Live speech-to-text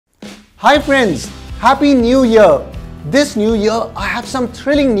Hi friends, Happy New Year! This new year I have some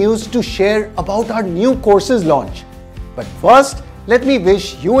thrilling news to share about our new courses launch. But first, let me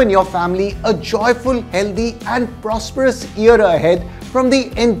wish you and your family a joyful, healthy and prosperous year ahead from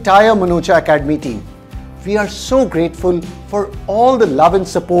the entire Manocha Academy team. We are so grateful for all the love and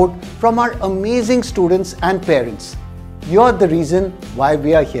support from our amazing students and parents. You're the reason why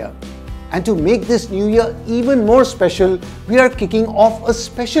we are here. And to make this new year even more special, we are kicking off a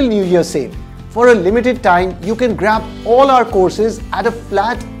special New Year sale. For a limited time, you can grab all our courses at a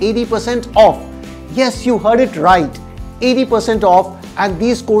flat 80% off. Yes, you heard it right, 80% off, and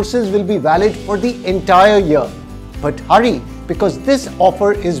these courses will be valid for the entire year. But hurry, because this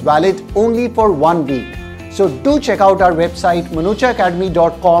offer is valid only for 1 week. So do check out our website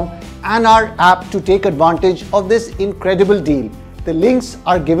manochaacademy.com and our app to take advantage of this incredible deal. The links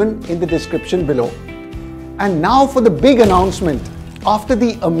are given in the description below. And now for the big announcement. After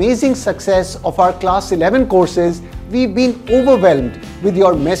the amazing success of our Class 11 courses, we've been overwhelmed with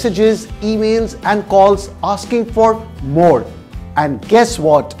your messages, emails and calls asking for more. And guess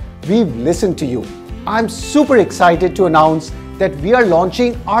what? We've listened to you. I'm super excited to announce that we are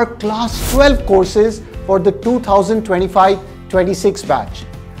launching our Class 12 courses for the 2025-26 batch.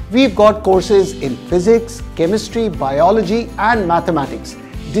 We've got courses in physics, chemistry, biology and mathematics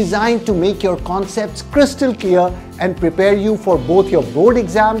designed to make your concepts crystal clear and prepare you for both your board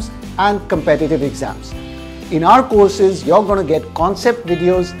exams and competitive exams. In our courses, you're going to get concept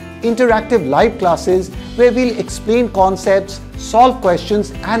videos, interactive live classes where we'll explain concepts, solve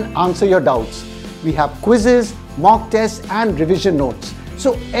questions and answer your doubts. We have quizzes, mock tests and revision notes.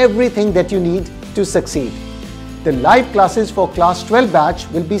 So everything that you need to succeed. The live classes for Class 12 batch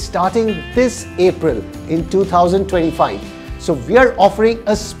will be starting this April in 2025. So we are offering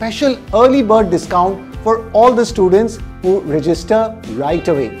a special early bird discount for all the students who register right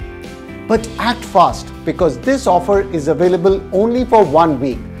away. But act fast because this offer is available only for 1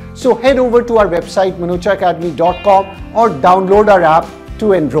 week. So head over to our website manochaacademy.com or download our app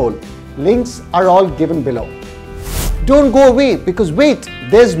to enroll. Links are all given below. Don't go away because wait,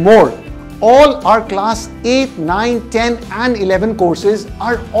 there's more. All our Class 8, 9, 10 and 11 courses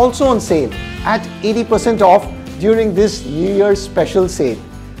are also on sale at 80% off during this New Year's special sale.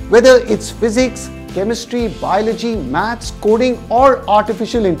 Whether it's physics, chemistry, biology, maths, coding or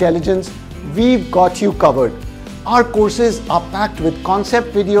artificial intelligence, we've got you covered. Our courses are packed with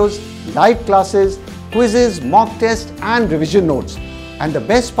concept videos, live classes, quizzes, mock tests and revision notes. And the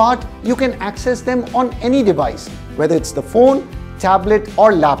best part, you can access them on any device, whether it's the phone, tablet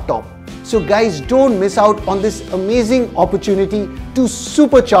or laptop. So guys, don't miss out on this amazing opportunity to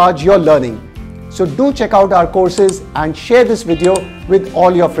supercharge your learning. So do check out our courses and share this video with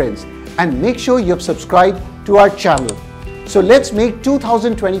all your friends. And make sure you've subscribed to our channel. So let's make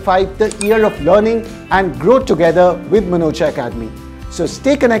 2025 the year of learning and grow together with Manocha Academy. So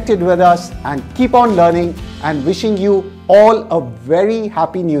stay connected with us and keep on learning and wishing you all a very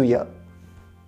happy new year.